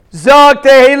Zog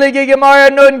tehiligi gemara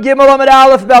nun gimel amid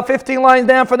aleph, about 15 lines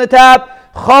down from the top.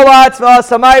 Cholatz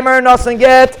v'asamaimer nasan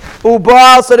get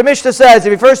ubal. So the Mishnah says,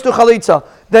 if you first do chalitza,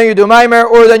 then you do maimer,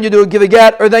 or then you do give a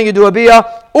get, or then you do a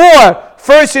biyah, or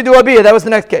first you do a biyah. That was the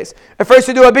next case. If first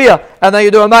you do a biyah, and then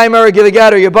you do a maimer, or give a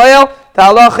get, or your bayel, the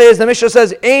halacha is, the Mishnah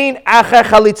says, ein acher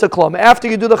chalitza klum. After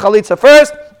you do the chalitza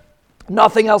first,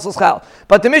 nothing else is chal.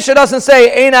 But the Mishnah doesn't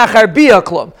say ein acher biyah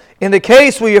klum. In the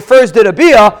case where you first did a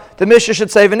biyah, the Mishnah should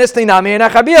say v'nisni nami ein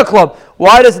achar biyah klum.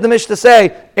 Why does the Mishnah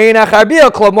say ein achar biyah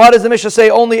klum? Why does the Mishnah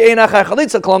say only ein achar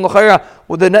chalitza klum?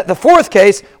 Well, the fourth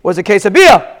case was a case of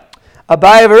biyah.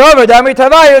 Abaye v'Rava damri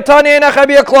tavayu tani ein achar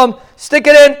biyah klum. Stick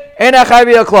it in ein achar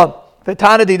biyah klum.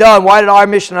 V'tana didan. Why did our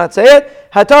Mishnah not say it?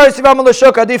 Hatar sivam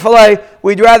l'shuk adif alei.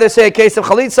 We'd rather say a case of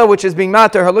chalitza, which is being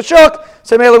matter her l'shuk.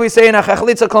 So maybe we say ein achar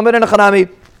chalitza klum and ein achanami.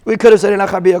 We could have said ein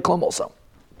achar biyah klum also.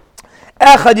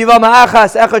 Echad Yevama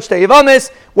Achas, Echad Shtei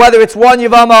Yevamis, whether it's one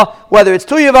Yevama, whether it's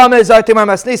two Yevamis, Zartimar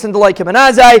Masnis and like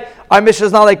Benazai. Our Mishnah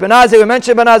is not like Benazai. We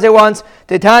mentioned Benazai once.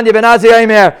 Titandi Benazai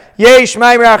Aimer. Yesh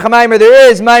Maimer Achamaimer. There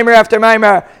is Maimer after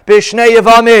Maimer. Bishnei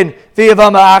Yevamin,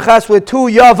 V'Yevama Achas, with two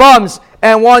Yevams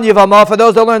and one Yevama. For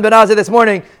those that learned Benazai this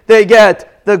morning, they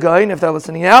get the gain, if they're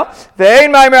listening now. Ve'ein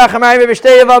Maimer Achamaimer,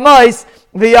 Bishnei Yevamais,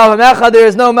 V'Yavam Echad. There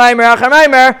is no Maimer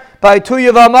Achamaimer by two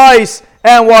Yevamais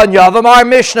and one Yavam. Our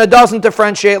Mishnah doesn't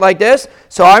differentiate like this.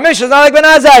 So our Mishnah is not like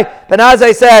Benazai.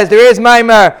 Benazai says there is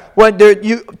Maimer when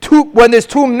there's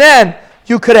two men,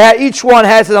 you could have, each one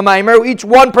has a Maimer. Each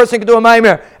one person could do a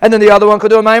Maimer, and then the other one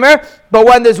could do a Maimer. But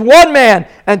when there's one man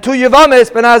and two Yavamis,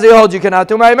 Benazai holds you cannot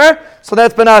do Maimer. So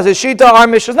that's Benazai's Shita. Our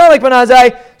Mishnah is not like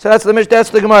Benazai. So that's the Mishnah.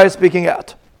 That's the Gemara speaking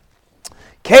out.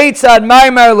 Keitzad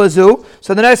Maimer Lazu.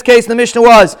 So the next case in the Mishnah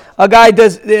was a guy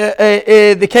does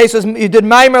the case was you did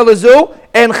Maimer Lazu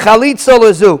and Chalitza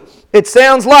Lazu. It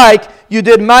sounds like you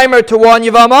did Maimer to one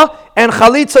Yavama and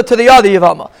Chalitza to the other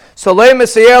Yavama. So Lei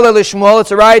Mesayel Lishmuel, it's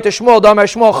a right to Shmuel, Damar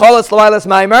Shmuel, Chalatz Lailas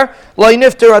Maimer, Lei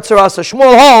Nifter Atzarasa.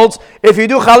 Shmuel holds if you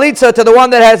do Chalitza to the one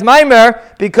that has Maimer,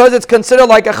 because it's considered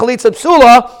like a Chalitza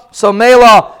Psula, so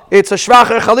Mela, it's a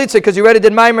Shvacher Chalitza because you already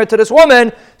did Maimer to this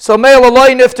woman, so Mela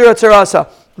Lei Nifter Atzarasa.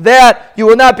 That you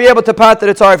will not be able to pat the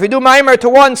tzara. If you do maimer to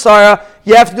one tzara,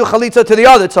 you have to do chalitza to the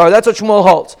other tzara. That's what Shmuel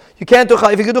holds. You can't do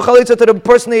if you could do chalitza to the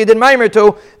person that you did maimer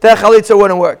to, that chalitza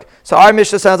wouldn't work. So our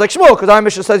Mishnah sounds like Shmuel, because our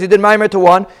Mishnah says you did maimer to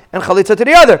one and chalitza to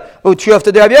the other. Uchiyuf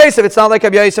to the Rabbi Yosef. It's not like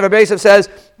Rabbi Yosef. Rabbi Yosef says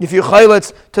if you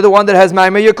chalitz to the one that has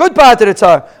maimer, you could pat the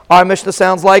tzara. Our Mishnah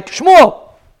sounds like Shmuel.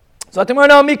 So the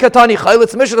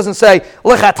Mishnah doesn't say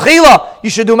lechatchila you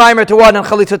should do maimer to one and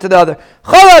chalitza to the other.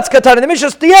 Chalatz katani. The Mishnah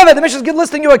is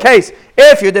listing you a case.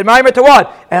 If you did maimer to one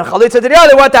and chalitza to the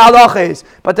other, what the halacha is.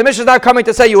 But the Mishnah is not coming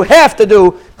to say you have to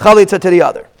do chalitza to the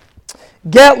other.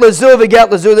 Get lezu, get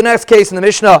lezu. The next case in the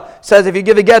Mishnah says if you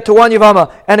give a get to one yavama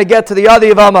and a get to the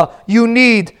other yavama,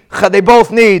 they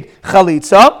both need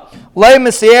chalitza. And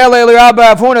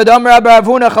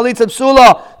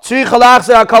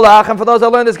for those that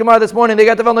learned this Gemara this morning, they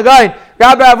get the Vilna Gaon.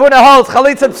 Rabbi Avuna holds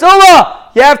chalitza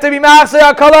psula. You have to be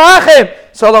ma'aser kol ha'achim.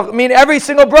 So I mean every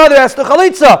single brother has to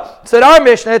chalitza. So in our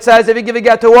Mishnah it says if you give a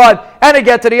get to one and a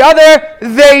get to the other,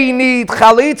 they need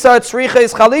chalitza. Tzricha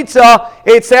is chalitza.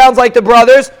 It sounds like the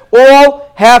brothers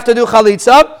all have to do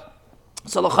chalitza.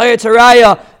 So l'chayr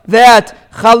tzaraya that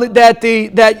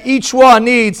each one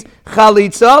needs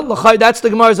chalitza. That's the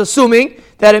Gemara is assuming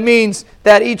that it means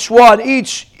that each yavama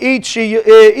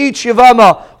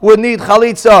would need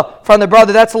chalitza from the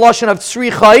brother. That's the lashon of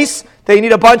tzrichais. They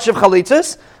need a bunch of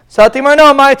chalitzas. So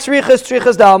no, my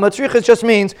tzrichas dalma. Tzrichas just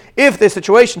means if this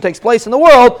situation takes place in the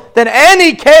world, then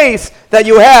any case that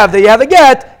you have a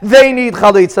get, they need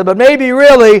chalitza. But maybe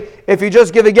really, if you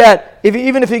just give a get,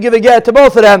 even if you give a get to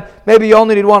both of them, maybe you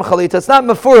only need one chalitza. It's not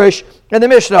mefurish in the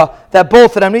Mishnah that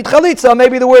both of them need chalitza.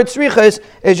 Maybe the word tzrichas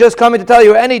is just coming to tell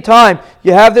you any time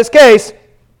you have this case,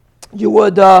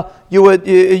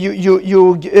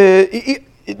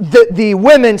 the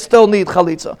women still need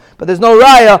chalitza, but there's no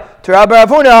raya to Rabbi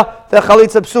Avuna that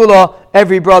chalitza psula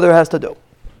every brother has to do.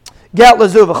 Get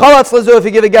lezu v'chalatz lezu. If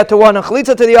you give a get to one and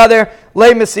chalitza to the other,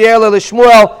 lei mesier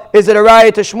le'Shmuel. Is it a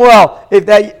raya to Shmuel?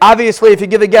 If you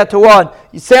give a get to one,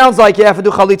 it sounds like you have to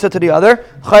do chalitza to the other.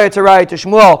 Chayet a raya to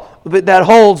Shmuel that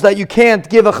holds that you can't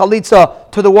give a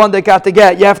chalitza to the one that got the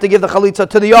get. You have to give the chalitza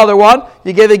to the other one.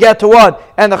 You give a get to one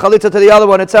and the chalitza to the other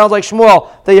one. It sounds like Shmuel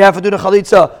that you have to do the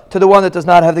chalitza to the one that does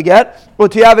not have the get.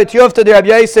 Utiyavit to the Rabbi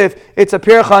Yosef. It's a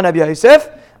pirchan Rabbi Yosef.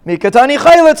 Mikatani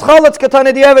chaylitz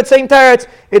katani diavet, same teretz.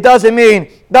 It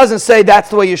doesn't say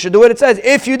that's the way you should do it. It says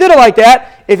if you did it like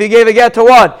that, if you gave a get to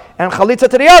one and chalitza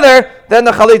to the other, then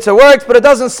the chalitza works. But it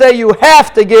doesn't say you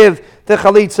have to give the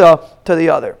chalitza to the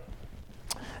other.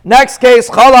 Next case,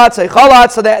 chalatz, a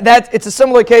chalatz. So that it's a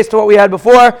similar case to what we had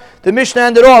before. The Mishnah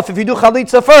ended off, if you do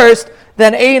chalitza first,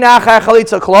 then ein achar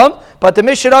chalitza klum. But the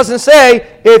Mishnah doesn't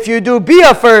say, if you do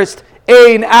bia first,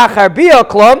 ein achar bia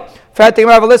klum. Why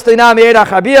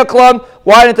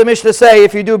didn't the Mishnah say,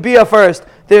 if you do bia first,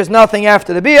 there's nothing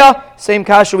after the bia? Same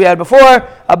kasha we had before.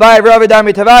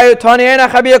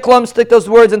 Stick those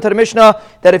words into the Mishnah,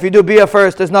 that if you do bia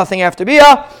first, there's nothing after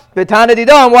bia. Why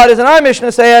doesn't our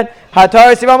Mishnah say it? Our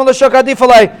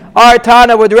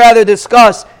Tana would rather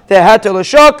discuss the heter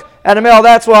l'shuk, and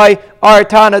that's why our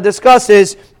Tana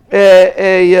discusses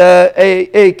a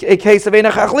case of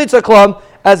einach achlitza klum,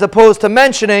 as opposed to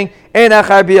mentioning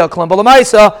einach ar bia klum. But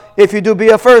l'maisa, if you do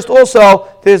bia first also,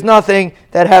 there's nothing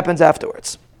that happens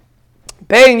afterwards.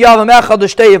 Bein yavam echad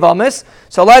l'shtei yavamis.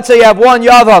 So let's say you have one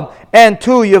yavam and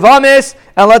two yavamis,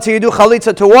 and let's say you do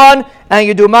chalitza to one, and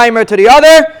you do maimer to the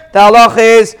other. The halach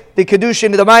is, the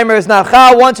kedushin, the maimer is not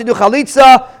chal. Once you do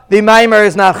chalitza, the maimer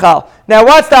is not chal. Now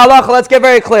what's the halacha? Let's get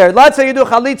very clear. Let's say you do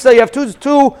chalitza, you have two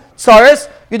tsaras,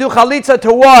 you do chalitza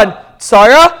to one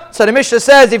tsara. So the Mishnah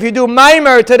says, if you do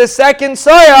maimer to the second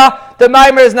tsara, the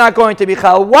maimer is not going to be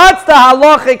chal. What's the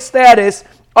halachic status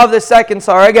of the second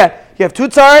tsara? Again, you have two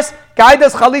tsaras, guy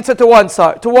does chalitza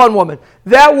to one woman.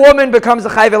 That woman becomes a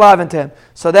chayv elavin to him.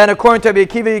 So then, according to Rabbi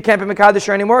Akiva, you can't be mekadosh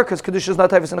anymore because kedusha is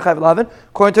not typhus in a chayv elavin.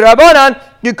 According to Rabbanan,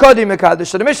 you could be mekadosh.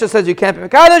 So the Mishnah says you can't be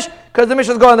mekadosh because the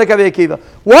Mishnah is going like Rabbi Akiva.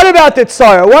 What about the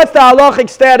tzara? What's the halachic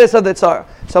status of the tzara?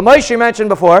 So Moshe mentioned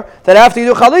before that after you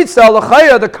do chalitza,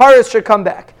 l'chayra, the kares should come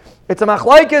back. It's a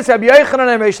machlaikis, Rabbi Yochanan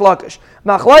and Reish Lakish.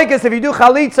 Machlaikis, if you do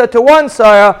chalitza to one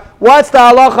tzara, what's the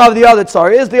halacha of the other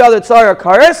tzara? Is the other tzara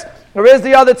kares, or is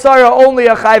the other tzara only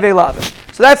a chayv elavin?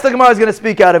 So that's the Gemara is going to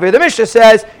speak out of here. The Mishnah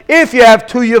says, if you have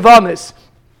two yavamis,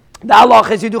 the halach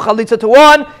is you do chalitza to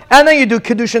one, and then you do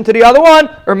kedushin to the other one,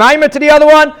 or maimer to the other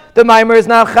one. The maimer is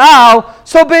not chal.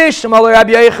 So b'ishmal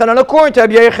Rabbi Yochanan, according to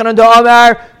Rabbi Yochanan, the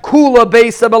Amar kula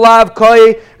beisa b'lav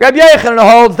koi. Rabbi Yochanan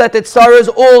holds that the tzara is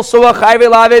also a chayv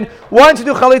elavin. Once you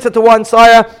do chalitza to one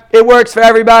tzara, it works for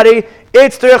everybody.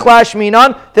 It's terich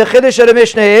lashminan. The chiddush of the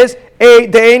Mishnah is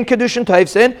the ein kedushin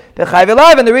taifsin the chayv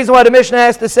elavin. The reason why the Mishnah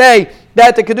has to say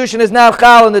that the kedushin is not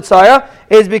chal in the tzara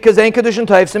is because ein kedushin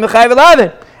taifsin the chayv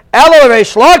elavin. Elo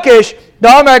Reish Lakish, the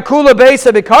Amar kula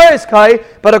beisa b'kares kai.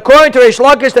 But according to Reish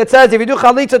Lakish, that says if you do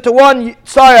chalitza to one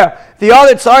tzara, the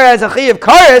other tzara has a chi of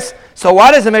kares. So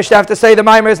why does the Mishnah have to say the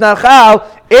maimer is not chal?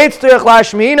 It's terich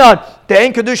lashminan. The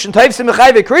ein kedushin taifsim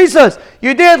b'chayv krisas.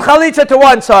 You did chalitza to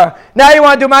one tzara. Now you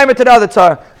want to do maimer to the other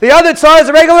tzara. The other tzara is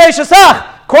a regular shasach.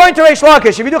 According to Reish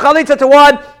Lakish, if you do chalitza to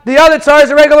one, the other tzara is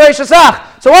a regular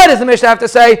shasach. So why does the Mishnah have to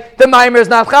say the maimer is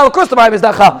not chal? Of course the maimer is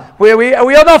not chal. We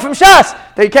all know from Shas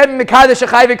that you can't be mekadosh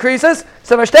chayv krisas.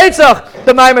 So mashteitzach,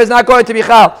 the maimer is not going to be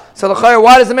chal. So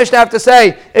why does the Mishnah have to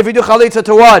say if you do chalitza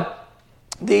to one,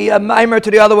 the maimer to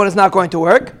the other one is not going to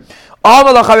work? You're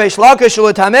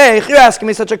asking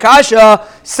me such a kasha.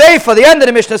 Say for the end of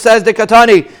the Mishnah says the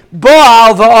katani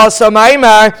boal va'asa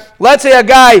maimer. Let's say a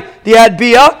guy he had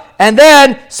bia and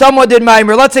then someone did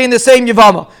maimer. Let's say in the same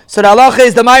yavama. So the halacha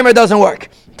is the maimer doesn't work.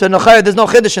 So there's no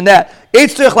chiddush in that.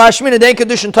 If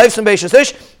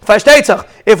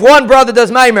one brother does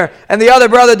maimer and the other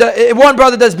brother if one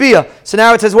brother does bia, so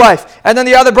now it's his wife, and then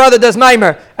the other brother does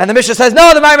maimer, and the Mishnah says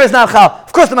no, the maimer is not chal.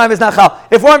 Of course the maimer is not chal.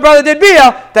 If one brother did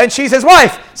bia, then she's his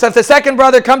wife. So if the second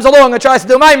brother comes along and tries to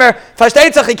do maimer,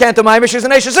 he can't do maimer. She's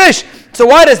an eshes. So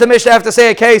why does the Mishnah have to say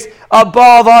a case of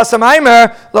baal v'asa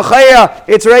maimer? L'chaya,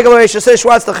 it's regular eshes.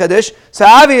 What's the chiddush? So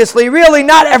obviously, really,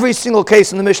 not every single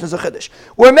case in the Mishnah is a chiddush.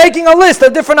 We're making a list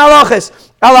of different halachas.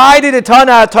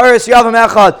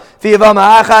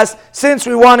 Since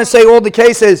we want to say all the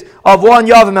cases of one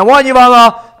yavam and one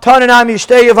yavama,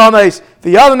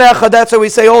 that's why we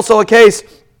say also a case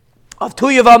of two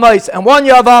yavamais and one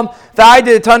yavam.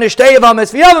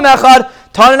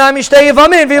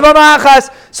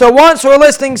 So once we're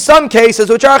listing some cases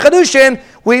which are chadushim,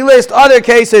 we list other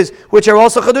cases which are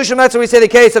also chadushim. That's why we say the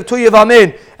case of two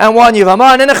yavamin and one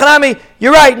yavama. And in the chanami,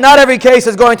 you're right, not every case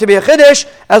is going to be a chiddush.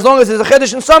 As long as there's a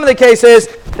chiddush in some of the cases,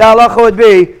 the halacha would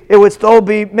be, it would still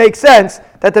make sense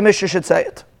that the Mishnah should say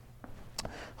it.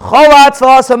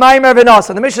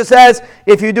 The Mishnah says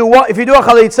if you do a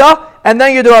chalitza and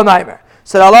then you do a maimer.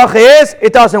 So the halacha is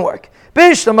it doesn't work.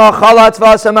 If you do a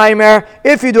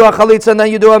chalitza and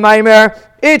then you do a maimer,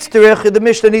 it's the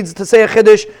Mishnah needs to say a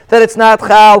chiddush that it's not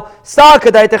chal.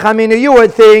 You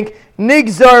would think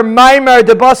nigzar maimer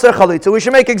de basar chalitza. We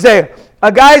should make exer.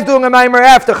 A guy's doing a maimer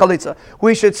after chalitza.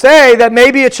 We should say that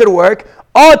maybe it should work.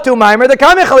 Or to maimer the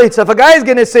kame chalitza. If a guy is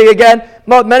going to say again,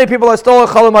 many people are still a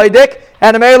chalamaydik,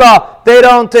 and a mela they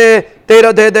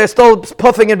they're still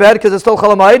puffing in bed because it's still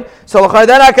chalamayid. So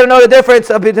they're not going to know the difference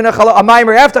between a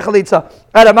maimer after chalitza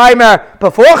and a maimer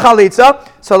before chalitza.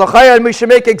 So we should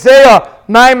make exeya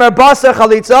maimer basa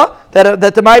chalitza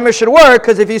that the maimer should work,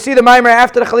 because if you see the maimer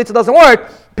after the chalitza doesn't work,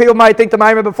 people might think the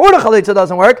maimer before the chalitza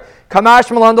doesn't work. Kamash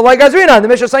malanda like Gazrina. The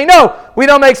Mishnah is saying, no, we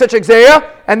don't make such exeya,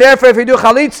 and therefore if you do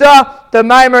chalitza, the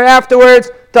maimer afterwards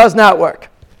does not work.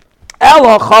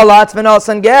 Elo chalatz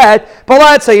v'nasan get. But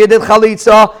let's say you did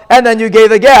chalitza and then you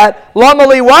gave a get.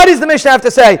 Lamali, why does the Mishnah have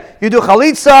to say you do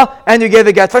chalitza and you gave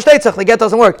a get? Versteht, the get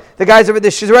doesn't work. The guy's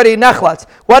she's already nechlatz.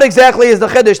 What exactly is the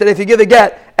chiddush that if you give a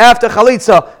get after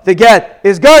chalitza, the get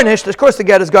is garnished? Of course, the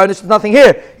get is garnished. There's nothing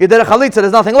here. You did a chalitza.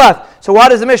 There's nothing left. So why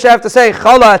does the Mishnah have to say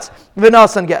chalatz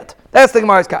v'nasan get? That's the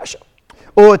Gemara's kasha.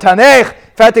 O Tanech,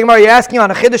 you're asking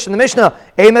on a chiddush in the Mishnah.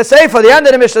 For the end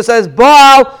of the Mishnah says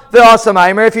Baal v'asa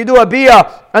maimer. If you do a bia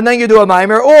and then you do a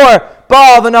maimer, or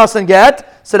Baal v'nasan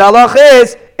get, so the halach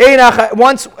is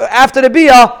once after the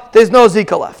bia, there's no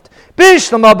zika left.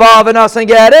 Bishlama Baal v'nasan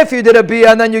get. If you did a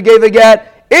bia and then you gave a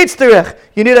get, it's terich.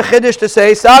 You need a chiddush to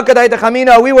say Sakadai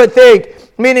Chamina. We would think,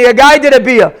 meaning a guy did a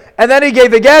bia and then he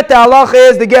gave a get. The halach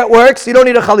is the get works. You don't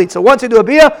need a chalitza. Once you do a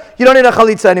bia, you don't need a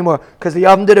chalitza anymore because the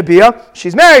Yavam did a bia.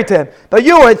 She's married to him. But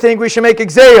you would think we should make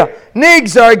exeya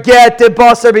nigzar get de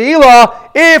basar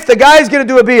beila. If the guy's going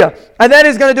to do a bia and then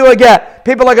he's going to do a get,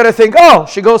 people are going to think, oh,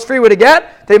 she goes free with a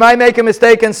get. They might make a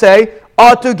mistake and say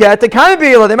ought to get the kind of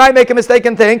beila. They might make a mistake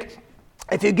and think,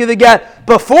 if you give a get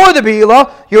before the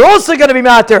Be'ilah, you're also going to be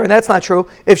matter, and that's not true.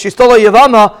 If she's still a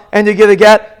Yevama and you give a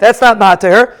get, that's not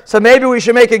matter. So maybe we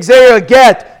should make Exeya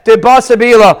get the Basa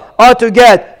Be'ilah or to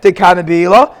get the Kama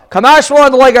Be'ilah. Kamash one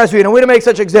the like us read, and we don't make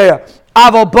such Exeya.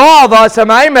 Aval Ba'ava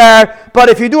Samaimer, but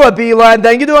if you do a Be'ilah and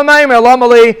then you do a Maimer,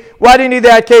 Lamali, why do you need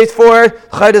that case for?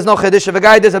 There's no Chiddush. If a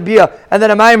guy does a Bia and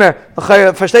then a Maimer,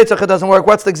 Fashtetzach doesn't work.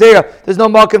 What's the Exeya? There's no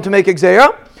Malkim to make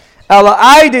Exeya. So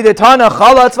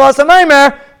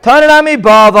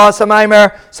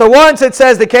once it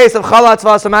says the case of chalatz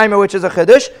v'asamaimer, which is a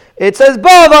chiddush, it says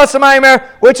ba v'asamaimer,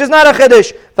 which is not a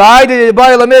chiddush.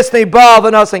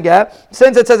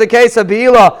 Since it says a case of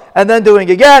beila and then doing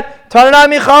a get,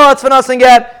 tananami chalatz v'nasan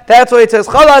get. That's why it says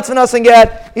chalatz v'nasan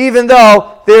get, even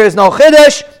though there is no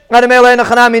chiddush. Not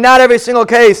every single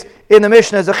case in the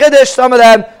Mishnah is a chiddush. Some of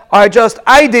them are just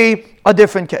ID, a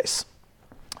different case.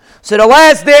 So the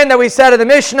last din that we said in the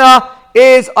Mishnah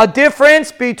is a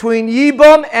difference between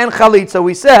Yibam and Chalitza.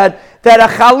 We said that a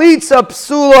Chalitza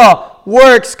psula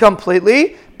works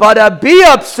completely, but a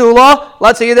Bia psula,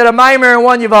 let's say you did a Maimer and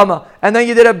one Yevama, and then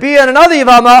you did a Bia and another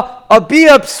Yevama, a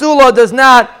Bia psula does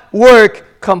not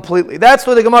work completely. That's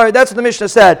what the Gemara, that's what the Mishnah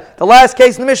said. The last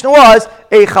case in the Mishnah was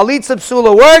a Chalitza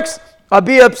psula works, a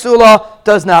Bia psula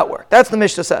does not work. That's the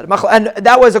Mishnah said. And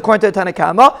that was according to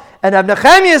Tanakama. And Rav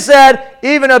Nechemia said,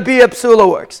 even a Bia psula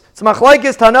works. It's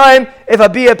machlokes Tanaim if a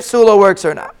Bia psula works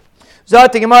or not.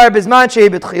 Zot Gemara Bizman Shei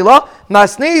B'Tchila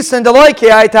Masnis and Deloike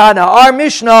Aitana. Our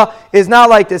Mishnah is not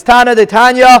like this. Tana de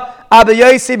Tanya Abba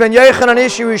Yosi ben Yochanan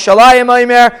Ishu Yishalayim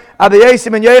Aimer. Abba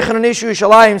Yosi ben Yochanan Ishu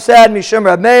Yishalayim said Mishum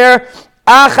Rab Meir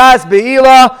Achas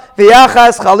Beila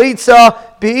V'Achas Chalitza.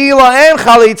 Be'ilah and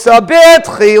Chalitza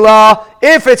B'Tchila.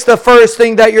 If it's the first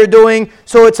thing that you're doing,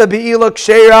 so it's a Be'ilah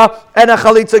Ksheira and a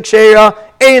Chalitza Ksheira,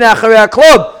 Ein Acharei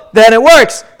Klub, then it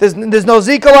works. There's no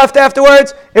Zika left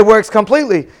afterwards. It works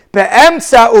completely.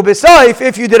 Be'emtza u'b'saif,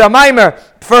 if you did a Maimer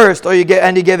first, or you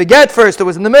gave a get first, it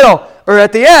was in the middle, or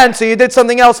at the end, so you did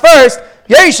something else first,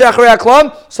 Yesh Acharei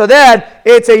Klub, so then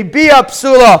it's a Bia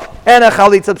Psula and a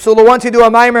Chalitza Psula. Once you do a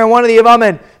Maimer and one of the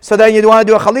Yevamin, so then you want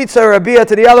to do a Chalitza or a Bia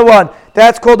to the other one,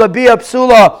 that's called a Bia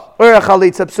Psula or a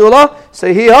Chalitza Psula.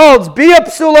 So he holds Bia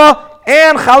Psula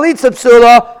and Chalitza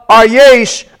Psula are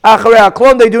Yesh Acharei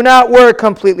Klum. They do not work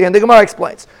completely. And the Gemara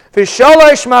explains.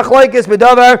 V'shalosh machlokes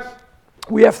b'davar.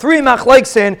 We have three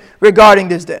machlokes regarding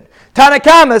this din.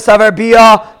 Tanakama savar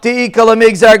bia de'ika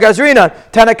lemigzar gazrina.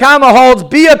 Tanakama holds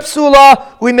bia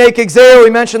psula. We make exera. We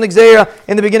mentioned exera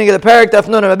in the beginning of the parak.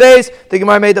 Dafnun and Abayz. The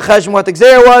Gemara made the cheshbon what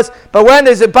exera was. But when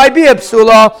there's a by bia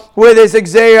psula, where there's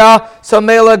exera, so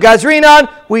mela gazrinan,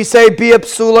 we say bia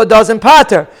psula doesn't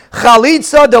pater.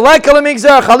 Chalitza deleka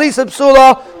lemigzar chalitza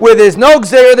psula, where there's no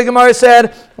exera. The Gemara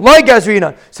said like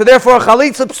gazrinan. So therefore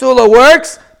chalitza psula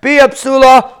works. Bia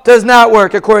psula does not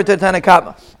work according to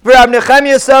Tanakama. Rab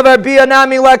Nechemia savar bia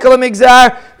nami lekal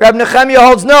migzar. Rab Nechemia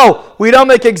holds no. We don't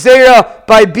make exera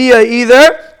by bia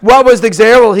either. What was the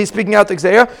exera? Well, he's speaking out the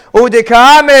exera.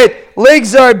 Udekamet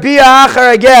ligzar bia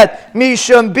achar aget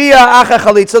mishum bia achar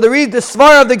chalit. So the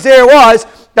svar of the exera was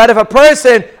that if a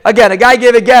person, again, a guy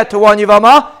gave a get to one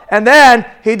yivama, and then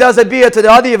he does a bia to the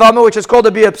other yivama, which is called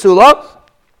a bia psula.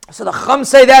 So the Chum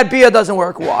say that bia doesn't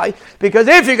work. Why? Because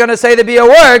if you're going to say the bia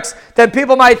works, then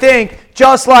people might think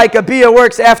just like a bia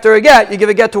works after a get, you give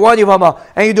a get to one Yevama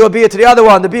and you do a bia to the other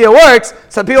one, the bia works.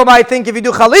 Some people might think if you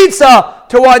do chalitza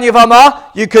to one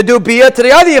Yevama, you could do bia to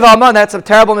the other Yevama, and that's a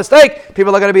terrible mistake.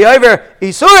 People are going to be over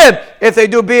Isurim if they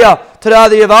do bia to the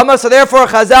other Yevama. So therefore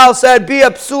Chazal said bia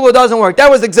psula doesn't work. That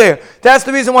was the gzeir. That's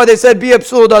the reason why they said bia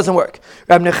psula doesn't work.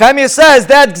 Rab Nechemia says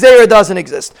that gzeir doesn't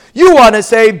exist. You want to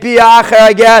say bia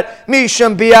acher aget,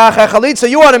 misham bia acher chalitza.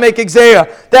 You want to make a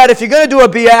gzeir that if you're going to do a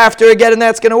bia after a get and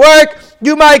that's going to work,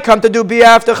 you might come to do bia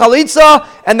after chalitza,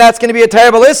 and that's going to be a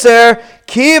terrible isser.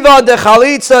 Kiva de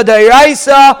chalitza de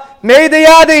raisa mei de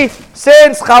yadi.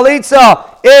 Since chalitza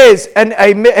is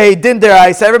a din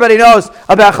deraisa, everybody knows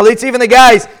about chalitza. Even the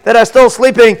guys that are still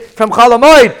sleeping from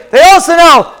chalamoid, they also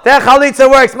know that chalitza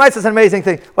works. Mice is an amazing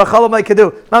thing. What chalamoid can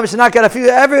do, mama should not get a few.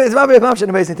 It's an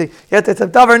amazing thing. Yet it's a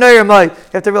davar neir moed.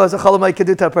 You have to realize what chalamoid can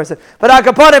do to a person. But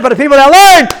akaponim, but the people that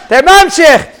learn, they're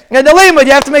mamshich and the limud.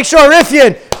 You have to make sure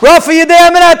rifyin, rafa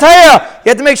yedei min atayah. You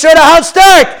have to make sure the house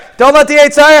stark. Don't let the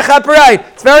Eitzara chaparite.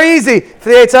 It's very easy for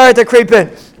the Eitzara to creep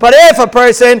in. But if a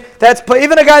person,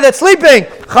 even a guy that's sleeping,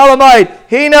 chalamayid,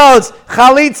 he knows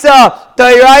chalitza,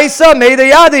 da'iraisa,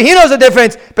 meidayadi, he knows the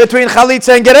difference between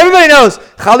chalitza and get. Everybody knows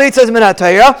chalitza is minat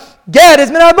Torah, get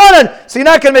is minat banan. So you're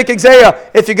not going to make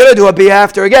exeya if you're going to do a bia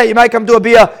after a get. You might come to a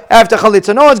bia after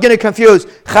chalitza. No one's going to confuse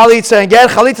chalitza and get.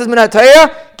 Chalitza is minat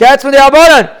Torah, get's minat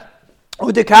banan.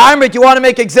 Udikaimrit, you want to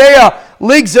make exeya,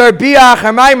 ligzer, biach,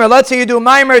 or maimer. Let's say you do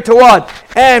maimer to one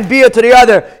and bia to the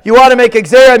other. You want to make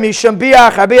exeya, misham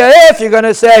biach, or bia. If you're going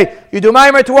to say you do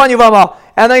maimer to one Yevama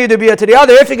and then you do bia to the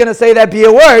other, if you're going to say that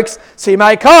bia works, so you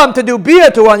might come to do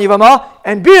bia to one Yevama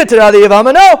and bia to the other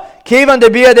Yevama. No, kivan de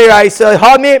bia de raisa,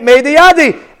 hami made the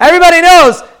yadi. Everybody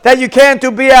knows that you can't do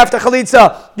bia after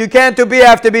chalitza. You can't do bia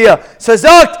after bia. So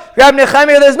zokt, Rab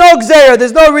Nechemia, there's no gzeir,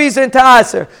 there's no reason to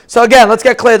aser. So again, let's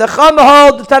get clear. The Chama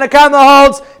holds, the Tanakama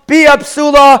holds, bia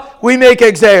psula, we make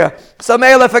a gzeir. So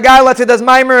male, if a guy, let's say, does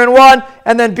maimer in one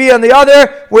and then bia in the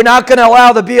other, we're not going to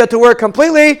allow the bia to work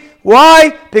completely.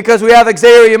 Why? Because we have a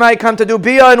gzeir, you might come to do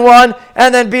bia in one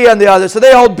and then bia in the other. So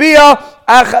they hold bia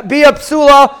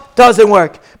psula doesn't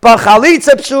work. But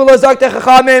chalitza psula, zokt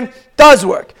chachamim, does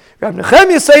work. Rab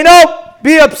Nechemia say no,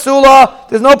 bia psula,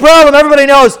 there's no problem. Everybody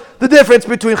knows the difference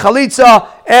between chalitza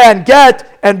and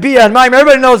get and bia and maimer.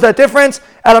 Everybody knows that difference.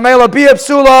 And a mela bia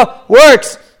psula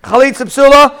works. Chalitza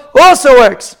psula also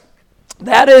works.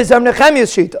 That is Rab Nechemia's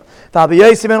shita. Rabbi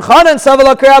Yosef ben Chanan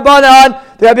savalak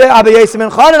Rabbanan. Rabbi Yosef ben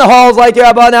Chanan holds like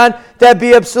Rabbanan that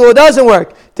bia psula doesn't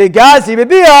work. The gazi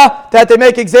bia that they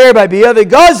make exeir by bia. The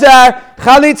gazar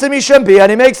chalitza misham bia,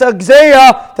 and he makes a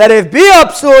exeir that if bia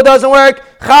psula doesn't work,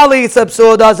 chalitza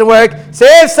psula doesn't work. So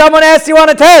if someone asks you on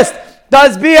a test,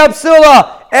 does bia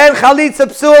psula and chalitza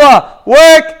psula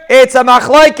work? It's a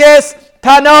machlokes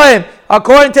tanoim.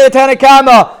 According to the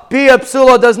Tanakama, bia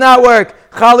psula does not work.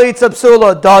 Chalitza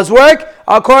psula does work.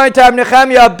 According to Rab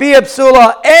Nechemia, bia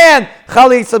psula and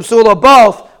chalitza psula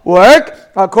both work.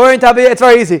 According to it's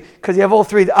very easy because you have all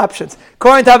three options.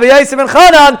 According to Rabbi Yosef ben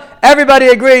Chanan, everybody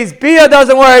agrees bia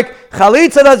doesn't work,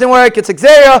 chalitza doesn't work, it's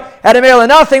exeria, and a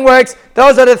nothing works.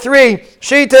 Those are the three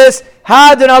shitas.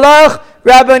 Had and alach,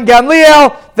 Rabban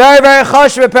Gamliel, very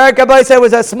chashuv parak. Rabbi said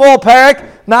was a small parak.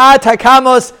 Ma'at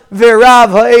hakamos v'rav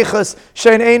ha'echus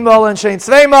shein einmal and shein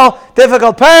zweimal.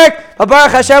 Difficult parak. But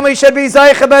Baruch Hashem, we should be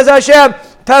zaycha bez Hashem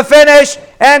to finish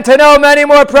and to know many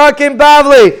more prakim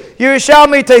bavli.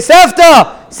 Yerushalmi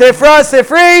Tosefta, Sifra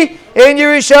Sifri, in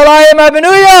Yerushalayim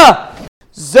Abenuya.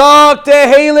 Zok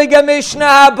tehelig Mishnah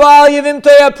Habal Yevim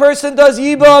Toy. A person does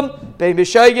yibam, bein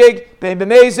b'shaygig, bein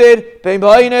b'mezid, bein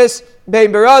b'aynis,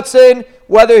 bein b'ratzin,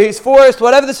 whether he's forced,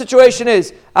 whatever the situation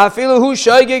is. Afilu hu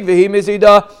shaygig v'hi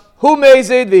mizida, hu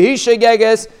mezid v'hi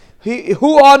shaygeges,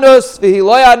 hu anus v'hi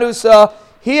loy anusa,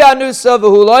 hi anusa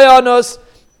v'hu loy anus.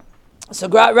 So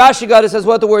Rashi got it, says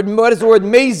what does the word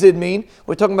mezid mean?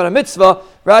 We're talking about a mitzvah.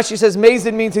 Rashi says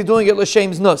mezid means he's doing it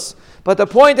l'shem's nus. But the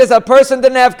point is a person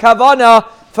didn't have kavana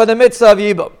for the mitzvah of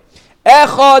yibam.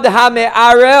 Echad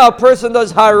hame'are, a person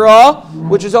does hara,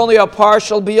 which is only a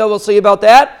partial bia, we'll see about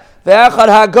that. Ve'echad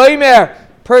hagoymer,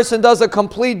 person does a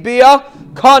complete bia.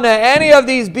 Kana, any of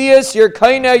these bias, your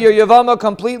kaina, your yavama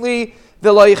completely.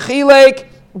 V'lo yichilek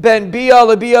ben bia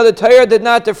lebia, the Torah did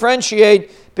not differentiate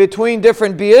between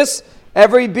different bias.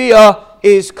 Every bia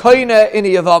is kaina in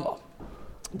a yavama.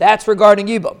 That's regarding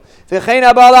yibam.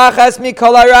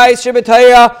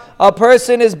 A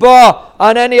person is ba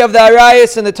on any of the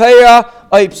arayas in the Torah,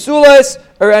 ay psulis,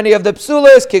 or any of the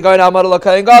psulis, kigayin amar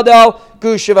l'kayin gadol,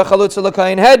 gusha v'chalutza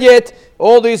l'kayin hedyet.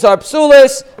 All these are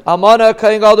psulis. Amana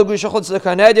kayin gadol, gusha chalutza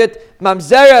l'kayin hedyet.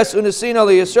 Mamzeres unesina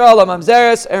liYisrael.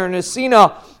 Mamzeres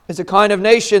unesina is a kind of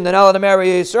nation that Elan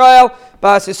marry Israel.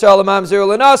 Bas Yisrael mamzer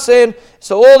l'nasin.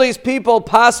 So all these people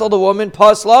passel the woman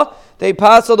pasla. They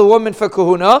passel the woman for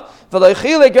kahuna.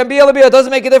 V'leichilik and bia l'bia. It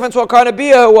doesn't make a difference what kind of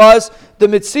bia it was. The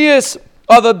mitzias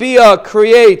of a bia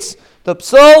creates the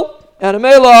psul. And a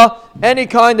mela, any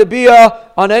kind of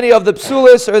bia on any of the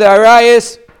psulis or the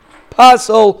arayis,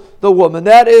 passel the woman.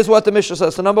 That is what the Mishnah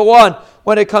says. So number one,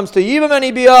 when it comes to yibam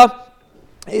any bia,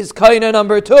 is kaina.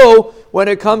 Number two, when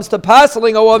it comes to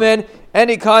passeling a woman,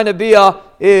 any kind of bia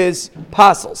is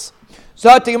passels.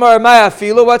 Zati Gemara Maya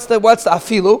afilu. What's the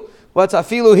afilu? What's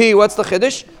afilu he? What's the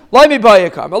chiddush? Loi mi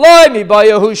baya karma. Loi mi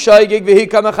baya hu shaygig v'hi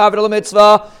kamechaver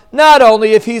l'mitzvah. Not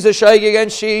only if he's a shaygig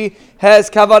and she has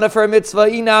kavanah for a mitzvah,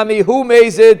 inami hu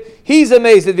mezid, he's a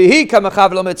mezid v'hi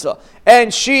kamechaver l'mitzvah,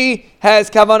 and she has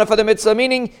kavanah for the mitzvah.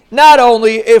 Meaning, not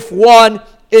only if one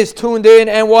is tuned in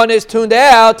and one is tuned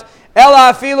out.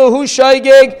 Ela afilu hu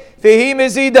shaygig v'hi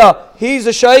mezida. He's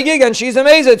a shaygig and she's a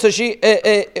mezid. So she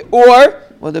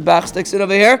or the back sticks it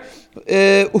over here.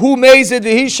 Who mezid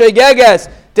v'hi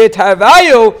shaygeges de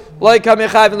tarvayu like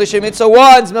mechaven l'shem. It's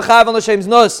one's mechaven l'shem's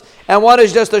nus and one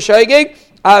is just a shaygig.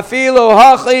 Afilu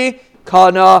hachi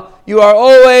kana. You are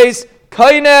always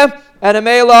kaina and a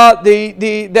mela.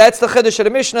 That's the chiddush of the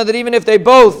Mishnah, that even if they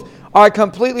both are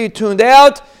completely tuned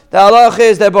out, the halach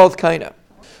is they're both kaina.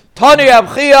 Tani Reb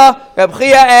Chia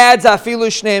adds afilu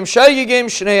shneim shaygigim,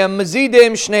 shneim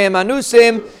mazidim, shneim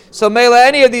anusim. So mela,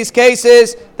 any of these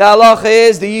cases, the halacha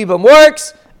is the yibam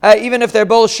works. Even if they're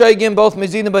both shaygim, both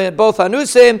mazidim, both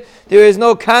anusim, there is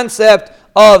no concept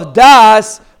of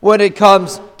das when it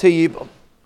comes to yibam.